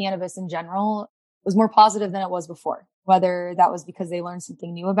with cannabis in general was more positive than it was before, whether that was because they learned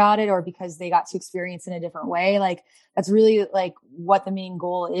something new about it or because they got to experience in a different way. Like that's really like what the main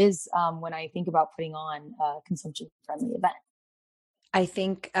goal is when I think about putting on a consumption friendly event. I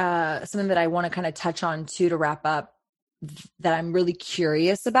think something that I want to kind of touch on too to wrap up that I'm really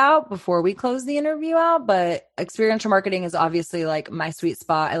curious about before we close the interview out, but experiential marketing is obviously like my sweet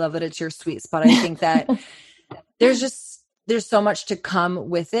spot. I love that it's your sweet spot. I think that there's so much to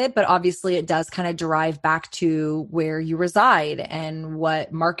come with it, but obviously it does kind of derive back to where you reside and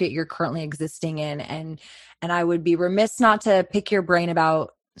what market you're currently existing in. And I would be remiss not to pick your brain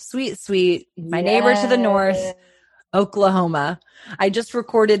about sweet, my neighbor to the north, Oklahoma. I just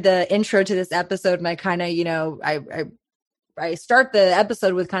recorded the intro to this episode and I kind of, I start the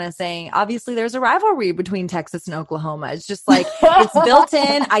episode with kind of saying, obviously there's a rivalry between Texas and Oklahoma. It's just like, it's built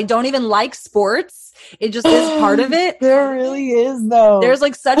in. I don't even like sports. It just is part of it. There really is though. There's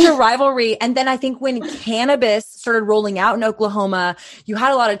like such a rivalry. And then I think when cannabis started rolling out in Oklahoma, you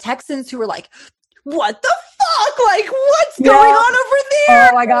had a lot of Texans who were like, what the fuck? Like, what's going on over there?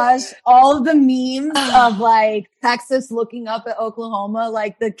 Oh my gosh. All of the memes of like Texas looking up at Oklahoma,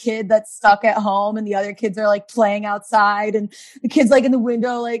 like the kid that's stuck at home and the other kids are like playing outside and the kid's like in the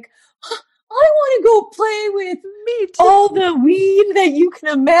window, like, want to go play with all the weed that you can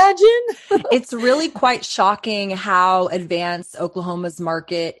imagine. It's really quite shocking how advanced Oklahoma's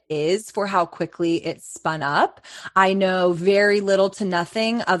market is for how quickly it spun up. I know very little to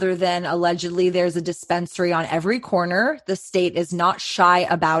nothing other than allegedly there's a dispensary on every corner. The state is not shy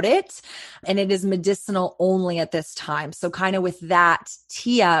about it, and it is medicinal only at this time. So kind of with that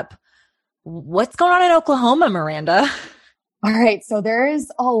tee up, what's going on in Oklahoma, Miranda? All right. So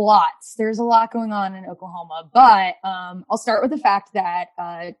there's a lot. There's a lot going on in Oklahoma, but I'll start with the fact that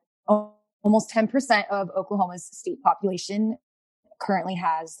almost 10% of Oklahoma's state population currently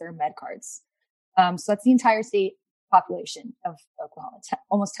has their med cards. So that's the entire state population of Oklahoma,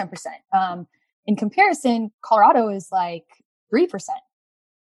 almost 10%. In comparison, Colorado is like 3%.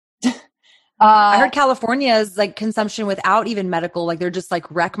 I heard California's like consumption without even medical, like they're just like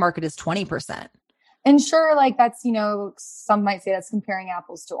rec market is 20%. And sure, like that's, some might say that's comparing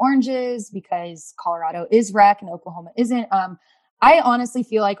apples to oranges because Colorado is rec and Oklahoma isn't. I honestly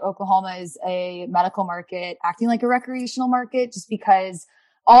feel like Oklahoma is a medical market acting like a recreational market just because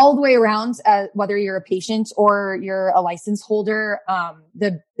all the way around, whether you're a patient or you're a license holder,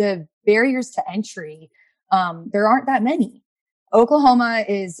 the barriers to entry, there aren't that many. Oklahoma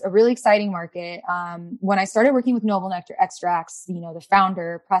is a really exciting market. When I started working with Noble Nectar Extracts, the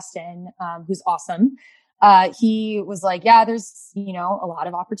founder, Preston, who's awesome, he was like, yeah, there's, a lot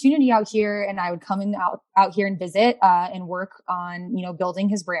of opportunity out here. And I would come out here and visit, and work on, building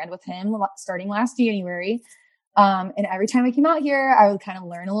his brand with him starting last January. And every time I came out here, I would kind of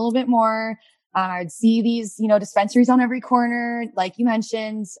learn a little bit more. I'd see these, dispensaries on every corner, like you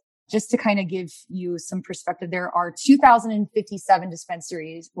mentioned. Just to kind of give you some perspective, there are 2,057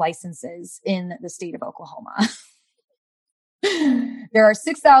 dispensaries licenses in the state of Oklahoma. There are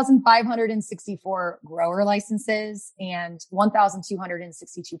 6,564 grower licenses and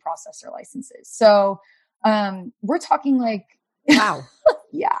 1,262 processor licenses. So we're talking like, wow.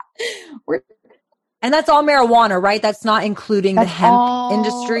 Yeah. And that's all marijuana, right? That's not including the hemp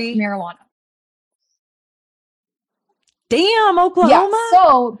industry. Marijuana. Damn, Oklahoma. Yeah.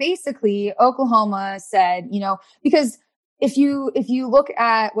 So basically Oklahoma said, because if you look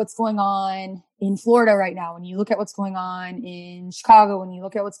at what's going on in Florida right now, when you look at what's going on in Chicago, when you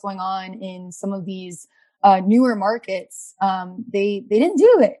look at what's going on in some of these newer markets, they didn't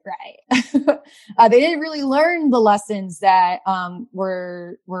do it right. They didn't really learn the lessons that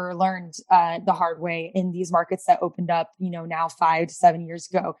were learned the hard way in these markets that opened up, now 5 to 7 years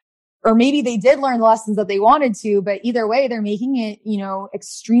ago. Or maybe they did learn the lessons that they wanted to, but either way, they're making it,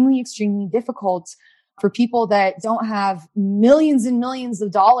 extremely, extremely difficult for people that don't have millions and millions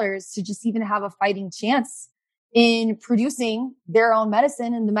of dollars to just even have a fighting chance in producing their own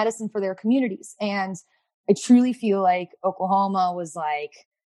medicine and the medicine for their communities. And I truly feel like Oklahoma was like,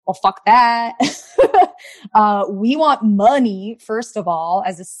 well, fuck that. We want money. First of all,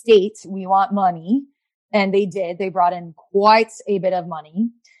 as a state, we want money. And they did. They brought in quite a bit of money.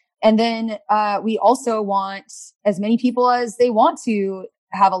 And then we also want as many people as they want to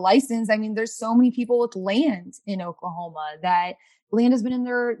have a license. I mean, there's so many people with land in Oklahoma that land has been in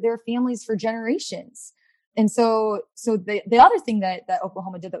their families for generations. And so the other thing that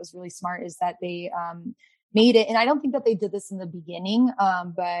Oklahoma did that was really smart is that they made it, and I don't think that they did this in the beginning,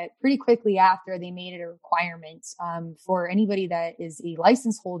 but pretty quickly after, they made it a requirement for anybody that is a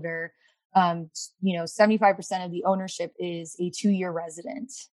license holder. 75% of the ownership is a 2-year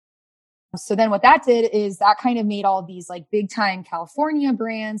resident. So then what that did is that kind of made all of these like big time California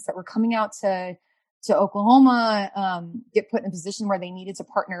brands that were coming out to Oklahoma, get put in a position where they needed to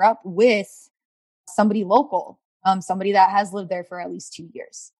partner up with somebody local, somebody that has lived there for at least 2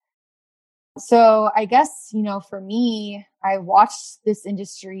 years. So I guess, for me, I watched this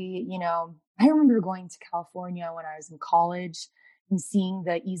industry, I remember going to California when I was in college and seeing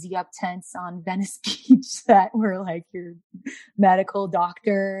the Easy Up tents on Venice Beach that were like your medical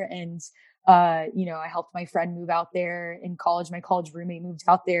doctor. And, I helped my friend move out there in college. My college roommate moved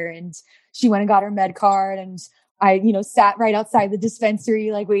out there and she went and got her med card. And I, sat right outside the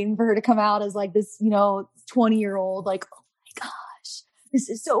dispensary, like waiting for her to come out as like this, 20-year-old, like, oh my gosh, this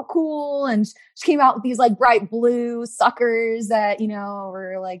is so cool. And she came out with these like bright blue suckers that,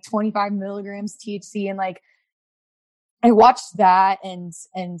 were like 25 milligrams THC. And like, I watched that and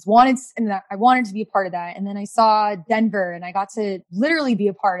I wanted to be a part of that. And then I saw Denver and I got to literally be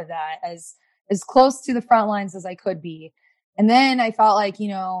a part of that as close to the front lines as I could be. And then I felt like,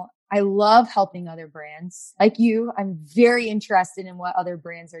 I love helping other brands like you. I'm very interested in what other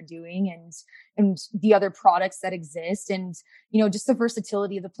brands are doing and the other products that exist, and, you know, just the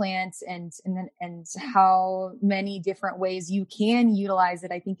versatility of the plant and how many different ways you can utilize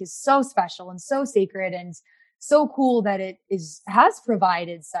it, I think is so special and so sacred and so cool that it has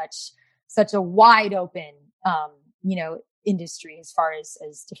provided such a wide open, you know, industry as far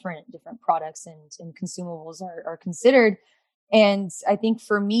as different products and consumables are considered. And I think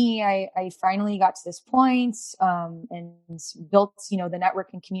for me, I finally got to this point, and built, you know, the network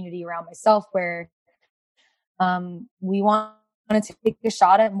and community around myself where, we want to take a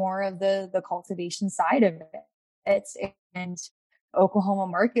shot at more of the cultivation side of it. And Oklahoma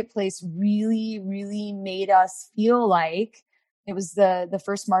marketplace really made us feel like it was the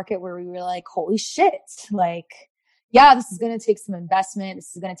first market where we were like, holy shit, like, yeah, this is going to take some investment.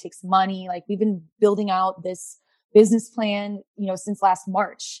 This is going to take some money. Like, we've been building out this business plan, you know, since last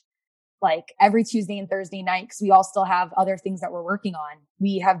March, like every Tuesday and Thursday night, because we all still have other things that we're working on.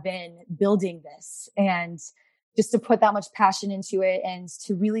 We have been building this, and just to put that much passion into it and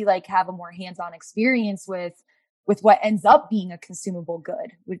to really like have a more hands-on experience with what ends up being a consumable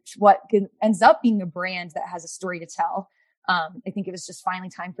good, ends up being a brand that has a story to tell. I think it was just finally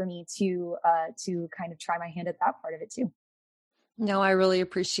time for me to kind of try my hand at that part of it too. No, I really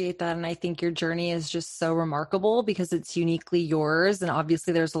appreciate that. And I think your journey is just so remarkable because it's uniquely yours. And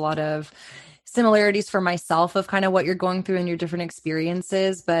obviously there's a lot of similarities for myself of kind of what you're going through and your different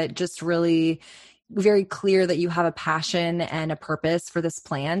experiences, but just really very clear that you have a passion and a purpose for this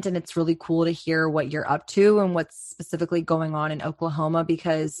plant. And it's really cool to hear what you're up to and what's specifically going on in Oklahoma,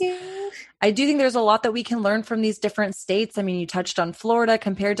 because I do think there's a lot that we can learn from these different states. I mean, you touched on Florida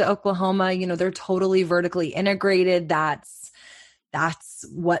compared to Oklahoma, you know, they're totally vertically integrated. That's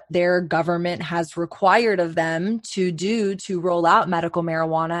what their government has required of them to do to roll out medical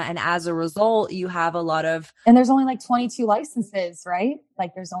marijuana. And as a result, you have a lot of... And there's only like 22 licenses, right?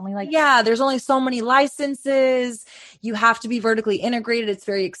 Like there's only like... Yeah, there's only so many licenses. You have to be vertically integrated. It's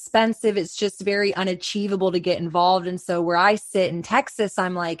very expensive. It's just very unachievable to get involved. And so where I sit in Texas,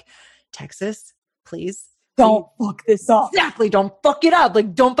 I'm like, Texas, please. Don't fuck this up. Exactly. Don't fuck it up.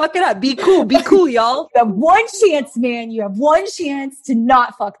 Like, don't fuck it up. Be cool. Be cool, y'all. You have one chance, man. You have one chance to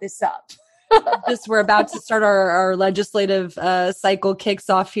not fuck this up. Just we're about to start our legislative cycle kicks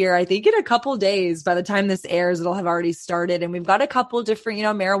off here. I think in a couple days, by the time this airs, it'll have already started. And we've got a couple different, you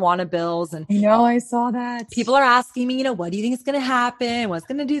know, marijuana bills. And you know, I saw that. People are asking me, you know, what do you think is going to happen? What's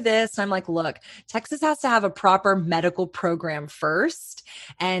going to do this? And I'm like, look, Texas has to have a proper medical program first.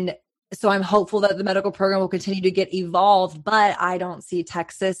 And so I'm hopeful that the medical program will continue to get evolved, but I don't see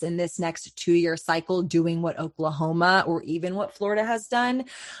Texas in this next 2-year cycle doing what Oklahoma or even what Florida has done,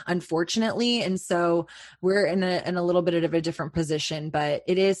 unfortunately. And so we're in a little bit of a different position, but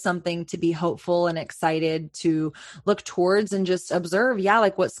it is something to be hopeful and excited to look towards and just observe,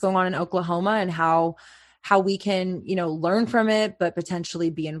 like what's going on in Oklahoma and how we can, you know, learn from it, but potentially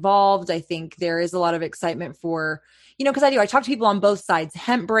be involved. I think there is a lot of excitement for, you know, because I talk to people on both sides,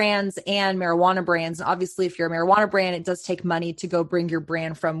 hemp brands and marijuana brands. And obviously, if you're a marijuana brand, it does take money to go bring your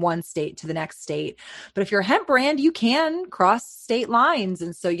brand from one state to the next state. But if you're a hemp brand, you can cross state lines.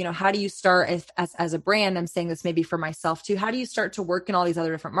 And so, you know, how do you start as a brand? I'm saying this maybe for myself too. How do you start to work in all these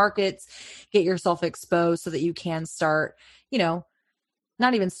other different markets, get yourself exposed so that you can start, you know,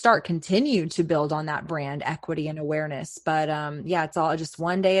 not even start, continue to build on that brand equity and awareness. But it's all just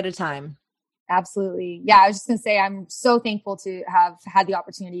one day at a time. Absolutely. Yeah. I was just going to say, I'm so thankful to have had the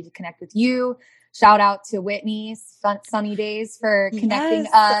opportunity to connect with you. Shout out to Whitney Sunny Days for connecting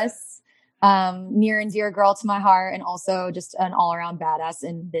us. Near and dear girl to my heart, and also just an all around badass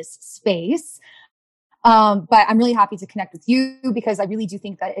in this space. But I'm really happy to connect with you because I really do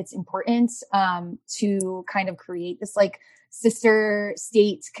think that it's important, to kind of create this like sister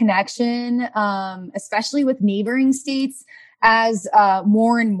state connection, especially with neighboring states as,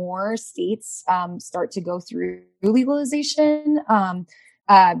 more and more states, start to go through legalization.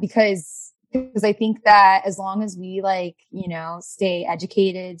 Because I think that as long as we like, you know, stay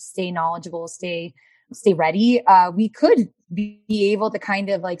educated, stay knowledgeable, stay ready, we could be able to kind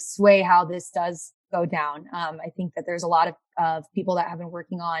of like sway how this does go down. I think that there's a lot of people that have been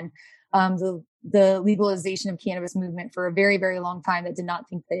working on the legalization of cannabis movement for a very, very long time that did not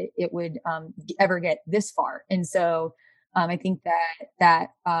think that it would ever get this far. And so I think that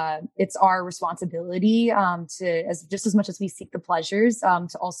it's our responsibility to, just as much as we seek the pleasures,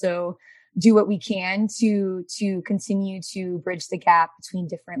 to also do what we can to continue to bridge the gap between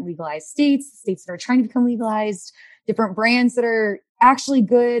different legalized states that are trying to become legalized, different brands that are actually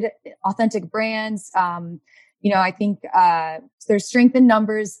good, authentic brands, you know, I think there's strength in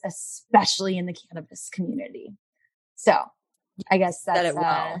numbers, especially in the cannabis community. So I guess that's it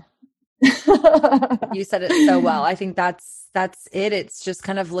well. You said it so well. I think that's it. It's just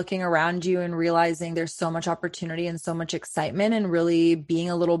kind of looking around you and realizing there's so much opportunity and so much excitement, and really being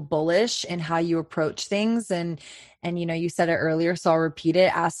a little bullish in how you approach things. And you know, you said it earlier, so I'll repeat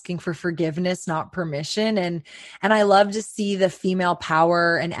it, asking for forgiveness, not permission. And I love to see the female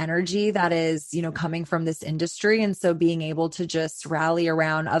power and energy that is, you know, coming from this industry. And so being able to just rally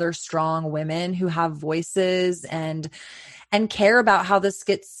around other strong women who have voices and care about how this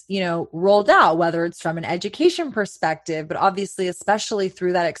gets, you know, rolled out, whether it's from an education perspective, but obviously, especially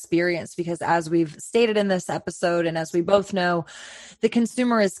through that experience, because as we've stated in this episode, and as we both know, the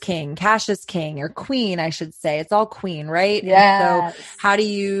consumer is king, cash is king, or queen, I should say. It's all queen, right? Yes. So how do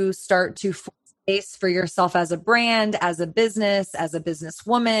you start to space for yourself as a brand, as a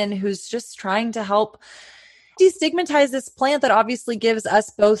businesswoman who's just trying to help destigmatize this plant that obviously gives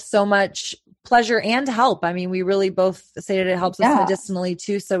us both so much pleasure and help? I mean, we really both say that it helps us medicinally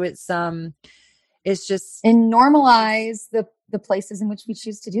too. So it's just, and normalize the places in which we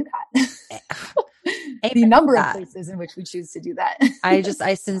choose to do that. The number of places in which we choose to do that.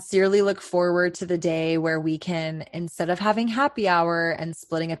 I sincerely look forward to the day where we can, instead of having happy hour and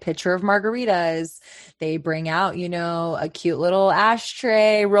splitting a pitcher of margaritas, they bring out, you know, a cute little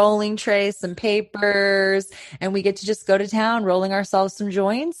ashtray, rolling tray, some papers, and we get to just go to town, rolling ourselves some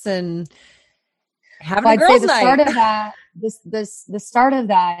joints and having a girls' night. Start of that, the start of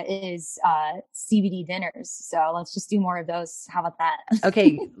that is CBD dinners. So let's just do more of those. How about that?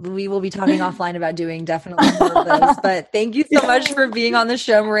 Okay, we will be talking offline about doing definitely more of those. But thank you so much for being on the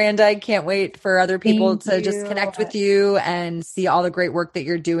show, Miranda. I can't wait for other people to just connect with you and see all the great work that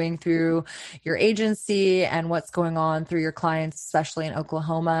you're doing through your agency and what's going on through your clients, especially in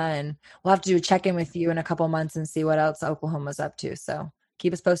Oklahoma. And we'll have to do a check-in with you in a couple months and see what else Oklahoma's up to. So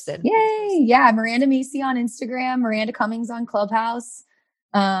keep us posted. Yay. Yeah. Miranda Macy on Instagram, Miranda Cummings on Clubhouse.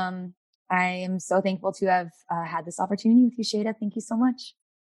 I am so thankful to have had this opportunity with you, Shada. Thank you so much.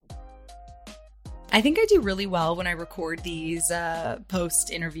 I think I do really well when I record these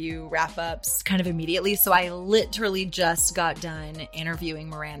post-interview wrap-ups kind of immediately. So I literally just got done interviewing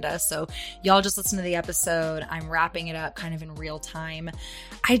Miranda. So y'all just listen to the episode. I'm wrapping it up kind of in real time.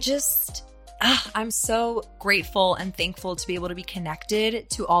 I'm so grateful and thankful to be able to be connected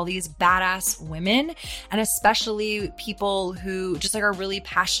to all these badass women, and especially people who just like are really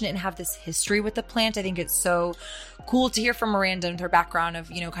passionate and have this history with the plant. I think it's so cool to hear from Miranda and her background of,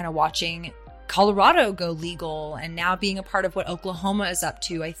 you know, kind of watching Colorado go legal and now being a part of what Oklahoma is up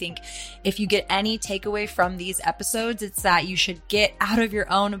to. I think if you get any takeaway from these episodes, it's that you should get out of your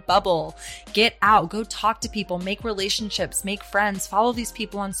own bubble, get out, go talk to people, make relationships, make friends, follow these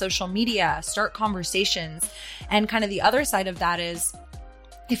people on social media, start conversations. And kind of the other side of that is,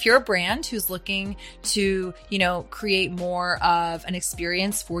 if you're a brand who's looking to, you know, create more of an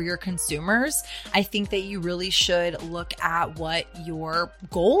experience for your consumers, I think that you really should look at what your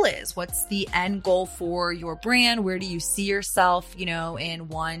goal is. What's the end goal for your brand? Where do you see yourself, you know, in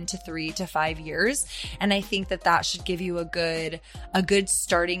 1 to 3 to 5 years? And I think that that should give you a good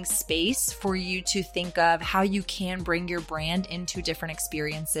starting space for you to think of how you can bring your brand into different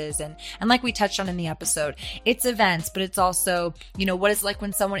experiences. And like we touched on in the episode, it's events, but it's also, you know, what it's like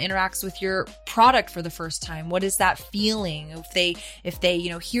when someone interacts with your product for the first time. What is that feeling? If they, you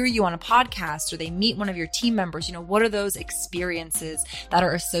know, hear you on a podcast or they meet one of your team members, you know, what are those experiences that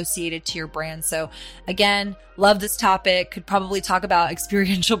are associated to your brand? So again, love this topic. Could probably talk about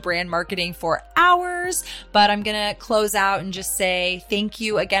experiential brand marketing for hours, but I'm going to close out and just say thank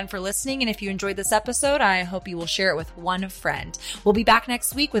you again for listening. And if you enjoyed this episode, I hope you will share it with one friend. We'll be back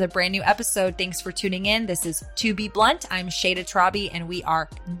next week with a brand new episode. Thanks for tuning in. This is To Be Blunt. I'm Shada Tarabi, and we are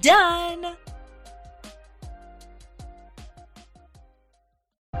done.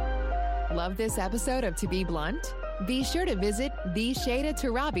 Love this episode of To Be Blunt? Be sure to visit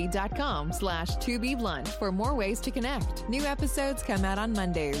theshadatarabi.com/tobeblunt for more ways to connect. New episodes come out on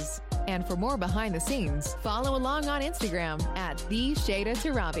Mondays. And for more behind the scenes, follow along on Instagram at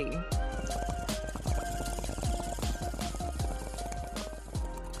theshadatarabi.